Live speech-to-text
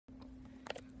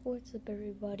What's up,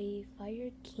 everybody? Fire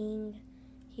King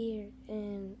here,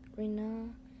 and right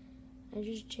now I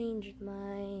just changed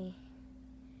my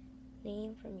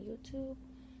name from YouTube.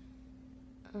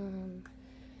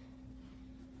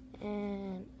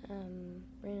 And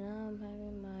right now I'm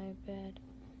having my bed.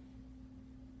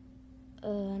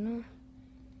 No,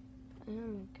 I have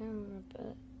my camera,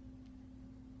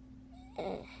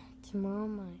 but tomorrow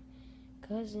my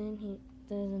cousin,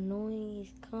 there's a noise,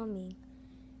 he's coming,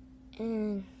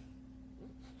 and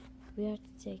we have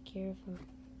to take care of him.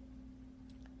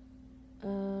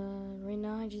 Right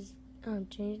now I just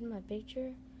changed my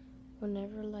picture.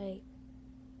 Whenever like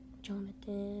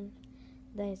Jonathan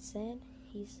that said,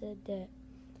 he said that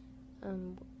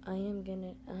I'm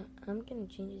gonna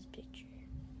change his picture.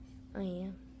 I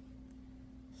am.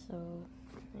 So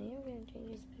I am gonna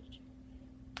change his picture.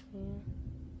 Yeah.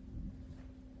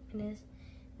 And it's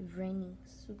raining,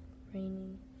 super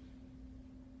raining.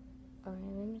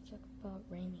 Alright, let me talk about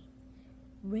raining.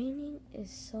 Raining is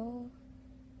so,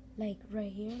 like,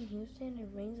 right here in Houston, it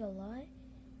rains a lot.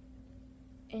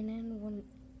 And then when,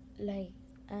 like,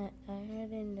 I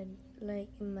heard in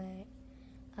my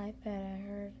iPad, I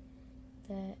heard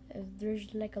that if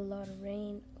there's like a lot of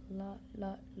rain, lot,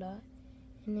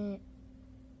 and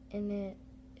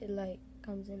it like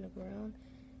comes in the ground,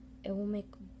 it will make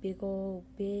a big old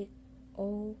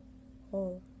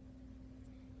hole,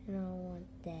 and I don't want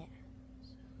that.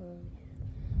 So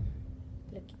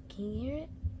yeah. Look, can you hear it?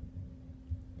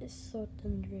 It's so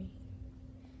thundery.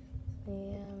 So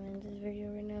yeah, I'm in this video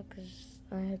right now because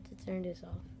I have to turn this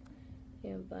off.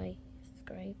 Yeah, bye.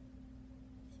 Subscribe.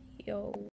 Yo.